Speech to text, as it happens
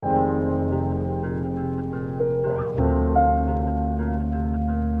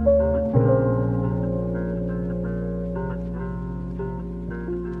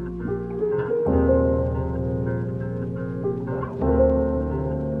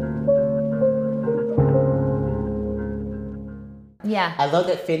Yeah. I love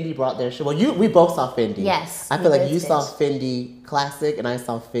that Fendi brought their show. Well, we both saw Fendi. Yes. I feel like you saw Fendi Classic and I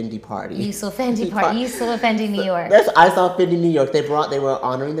saw Fendi Party. You saw Fendi Party. You saw Fendi New York. I saw Fendi New York. They were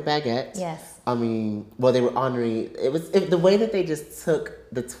honoring the baguette. Yes. I mean, well, they were honoring. The way that they just took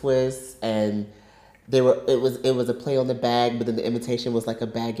the twist and it was a play on the bag, but then the imitation was like a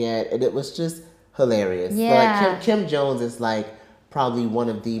baguette, and it was just hilarious. Yeah. So like Kim Jones is like probably one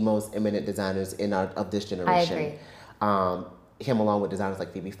of the most eminent designers of this generation. I agree. Him along with designers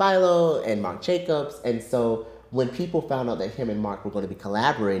like Phoebe Philo and Marc Jacobs, and so when people found out that him and Marc were going to be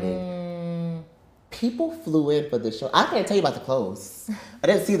collaborating, people flew in for the show. I can't tell you about the clothes. I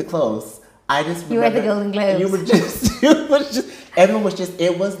didn't see the clothes. I just you were at the Golden Globes. Everyone was just.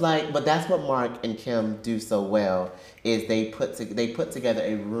 It was like, but that's what Marc and Kim do so well. Is they put together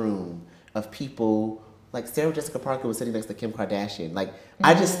a room of people. Like Sarah Jessica Parker was sitting next to Kim Kardashian. Like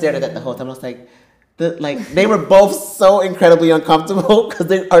I just stared at that the whole time. I was like, they were both so incredibly uncomfortable because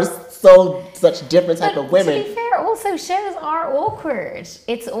they are such different type of women. To be fair, also shows are awkward.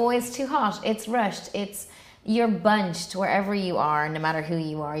 It's always too hot. It's rushed. You're bunched wherever you are, no matter who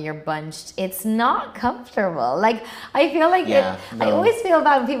you are, you're bunched. It's not comfortable. Like, I feel like I always feel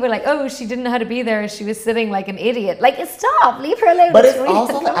bad when people are like, oh, she didn't know how to be there. She was sitting like an idiot. Like, stop, leave her alone. But it's really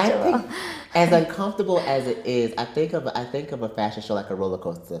also, I think, as uncomfortable as it is, I think of a fashion show like a roller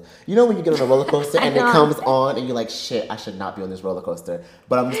coaster. You know when you get on a roller coaster and it comes on and you're like, shit, I should not be on this roller coaster.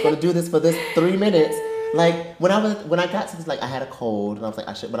 But I'm just going to do this for this 3 minutes. Like, when I got to this, like, I had a cold, and I was like,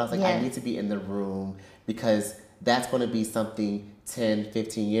 I need to be in the room, because that's going to be something 10,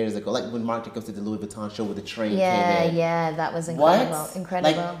 15 years ago. Like, when Marc Jacobs did the Louis Vuitton show where the train came in. Yeah, that was incredible. What?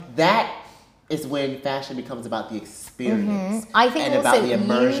 Incredible. Like, that is when fashion becomes about the experience. I think and also about the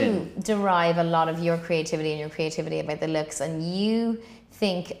immersion. You derive a lot of your creativity about the looks, and you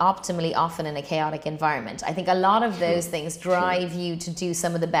think optimally often in a chaotic environment. I think a lot of those things drive you to do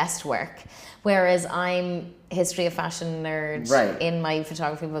some of the best work. Whereas I'm history of fashion nerd in my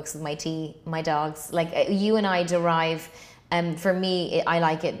photography books with my dogs. Like you and I derive, for me, I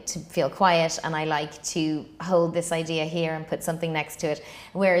like it to feel quiet, and I like to hold this idea here and put something next to it.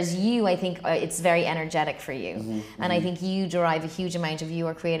 Whereas you, I think it's very energetic for you. And I think you derive a huge amount of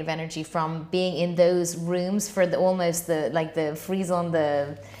your creative energy from being in those rooms for the frisson,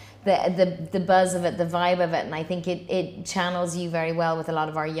 the buzz of it, the vibe of it, and I think it channels you very well with a lot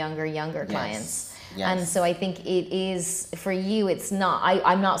of our younger clients. Yes. And so I think it is, for you, it's not,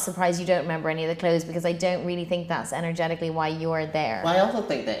 I'm not surprised you don't remember any of the clothes, because I don't really think that's energetically why you're there. Well, I also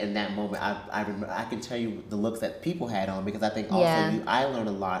think that in that moment, I remember, I can tell you the looks that people had on, because I think also I learned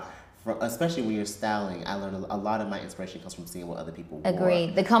a lot. Especially when you're styling, I learned a lot of my inspiration comes from seeing what other people wore.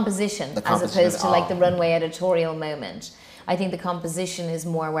 Agreed. The composition as opposed to like the runway editorial moment. I think the composition is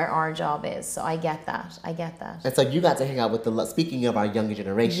more where our job is. So I get that. And so you got to hang out with speaking of our younger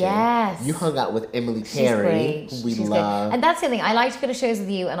generation. Yes. You hung out with Emily Perry, who we love. And that's the thing. I like to go to shows with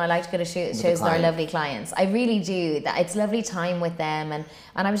you, and I like to go to shows with our lovely clients. I really do. It's lovely time with them. And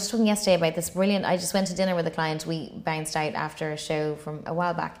I was just talking yesterday about this brilliant, I just went to dinner with a client. We bounced out after a show from a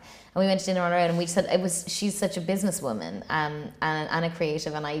while back. And we went to dinner on our own, and we said she's such a businesswoman and a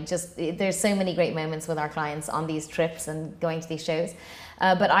creative, and there's so many great moments with our clients on these trips and going to these shows.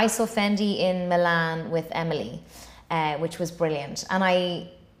 But I saw Fendi in Milan with Emily, which was brilliant. And I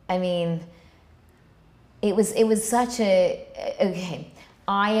mean, it was such okay.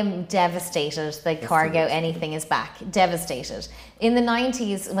 I am devastated that Cargo Anything is back. Devastated. In the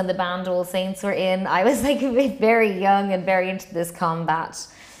 90s, when the band All Saints were in, I was like very young and very into this combat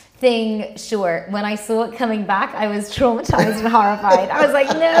thing. Sure, when I saw it coming back, I was traumatized and horrified. I was like,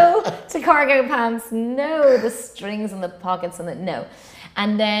 no to cargo pants, no, the strings and the pockets and no.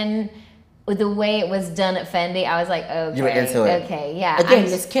 And then with the way it was done at Fendi, I was like, okay, you were into it. Okay, yeah. Again,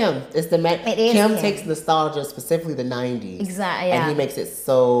 it's Kim. It's the Kim takes nostalgia, specifically the 90s. Exactly. Yeah. And he makes it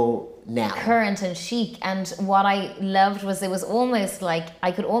so now current and chic. And what I loved was it was almost like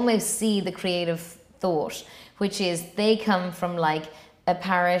I could almost see the creative thought, which is they come from like a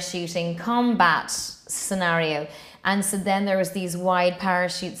parachuting combat scenario, and so then there was these wide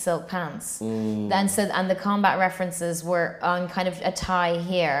parachute silk pants, and the combat references were on kind of a tie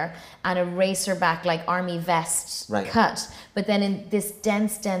here and a racer back like army vest cut, but then in this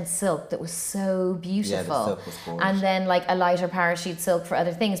dense silk that was so beautiful. Yeah, the silk was gorgeous. And then like a lighter parachute silk for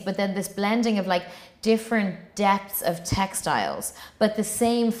other things, but then this blending of like different depths of textiles, but the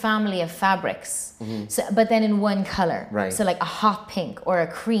same family of fabrics. So, but then in one color. Right. So like a hot pink or a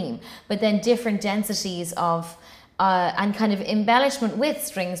cream, but then different densities of, and kind of embellishment with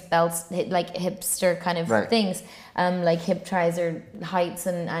strings, belts, like hipster kind of things, like hip trouser heights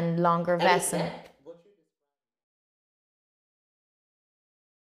and longer vests.